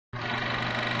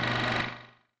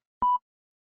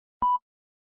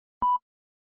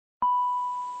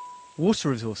Water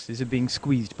resources are being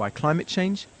squeezed by climate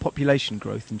change, population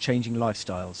growth and changing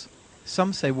lifestyles.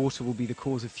 Some say water will be the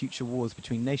cause of future wars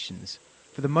between nations.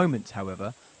 For the moment,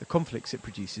 however, the conflicts it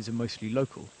produces are mostly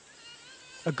local.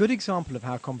 A good example of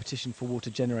how competition for water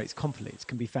generates conflicts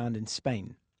can be found in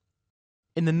Spain.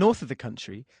 In the north of the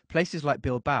country, places like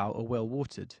Bilbao are well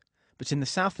watered, but in the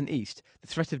south and east, the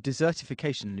threat of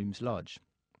desertification looms large.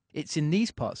 It's in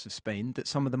these parts of Spain that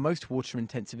some of the most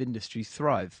water-intensive industries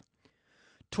thrive.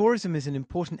 Tourism is an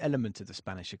important element of the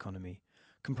Spanish economy,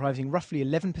 comprising roughly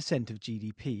 11% of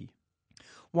GDP.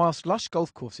 Whilst lush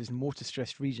golf courses in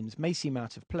water-stressed regions may seem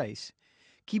out of place,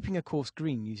 keeping a course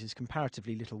green uses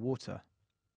comparatively little water.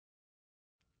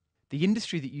 The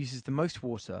industry that uses the most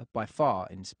water, by far,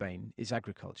 in Spain is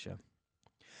agriculture.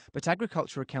 But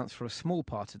agriculture accounts for a small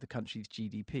part of the country's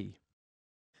GDP.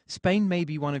 Spain may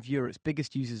be one of Europe's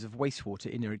biggest users of wastewater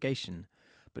in irrigation,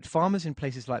 but farmers in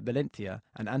places like Valencia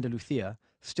and Andalusia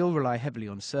still rely heavily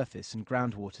on surface and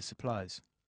groundwater supplies.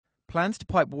 Plans to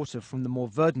pipe water from the more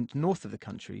verdant north of the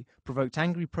country provoked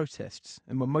angry protests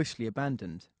and were mostly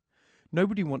abandoned.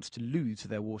 Nobody wants to lose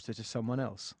their water to someone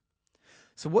else.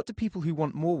 So what do people who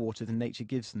want more water than nature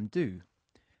gives them do?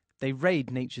 They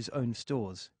raid nature's own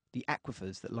stores, the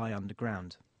aquifers that lie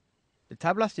underground. The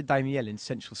Tablas de Daimiel in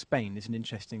central Spain is an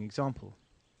interesting example.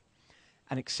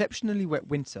 An exceptionally wet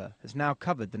winter has now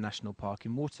covered the national park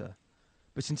in water,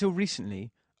 but until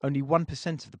recently, only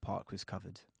 1% of the park was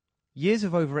covered. Years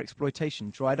of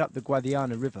overexploitation dried up the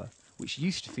Guadiana River, which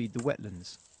used to feed the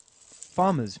wetlands.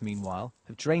 Farmers, meanwhile,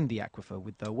 have drained the aquifer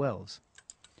with their wells.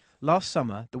 Last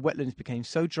summer, the wetlands became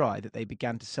so dry that they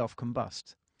began to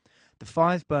self-combust. The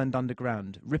fires burned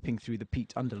underground, ripping through the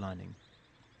peat underlining.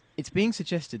 It's being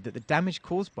suggested that the damage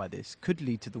caused by this could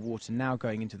lead to the water now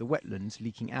going into the wetlands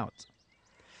leaking out.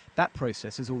 That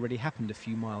process has already happened a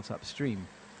few miles upstream,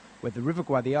 where the River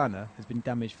Guadiana has been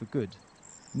damaged for good.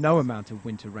 No amount of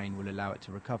winter rain will allow it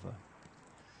to recover.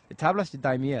 The Tablas de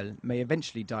Daimiel may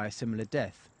eventually die a similar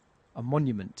death, a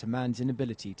monument to man's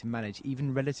inability to manage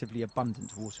even relatively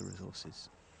abundant water resources.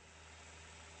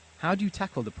 How do you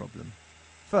tackle the problem?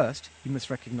 First, you must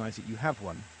recognise that you have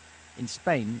one. In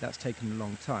Spain, that's taken a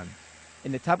long time.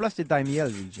 In the Tablas de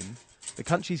Daimiel region, the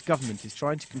country's government is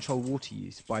trying to control water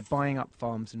use by buying up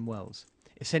farms and wells,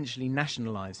 essentially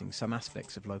nationalising some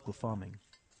aspects of local farming.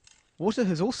 Water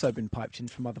has also been piped in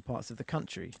from other parts of the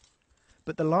country.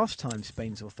 But the last time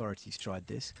Spain's authorities tried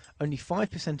this, only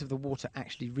 5% of the water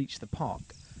actually reached the park.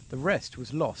 The rest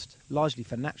was lost, largely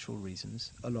for natural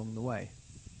reasons, along the way.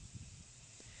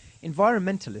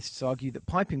 Environmentalists argue that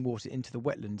piping water into the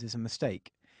wetlands is a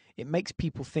mistake. It makes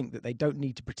people think that they don't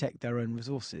need to protect their own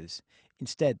resources.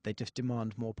 Instead, they just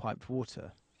demand more piped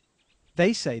water.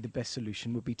 They say the best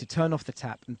solution would be to turn off the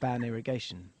tap and ban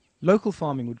irrigation. Local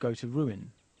farming would go to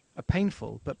ruin. A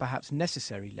painful, but perhaps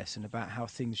necessary lesson about how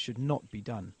things should not be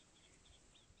done.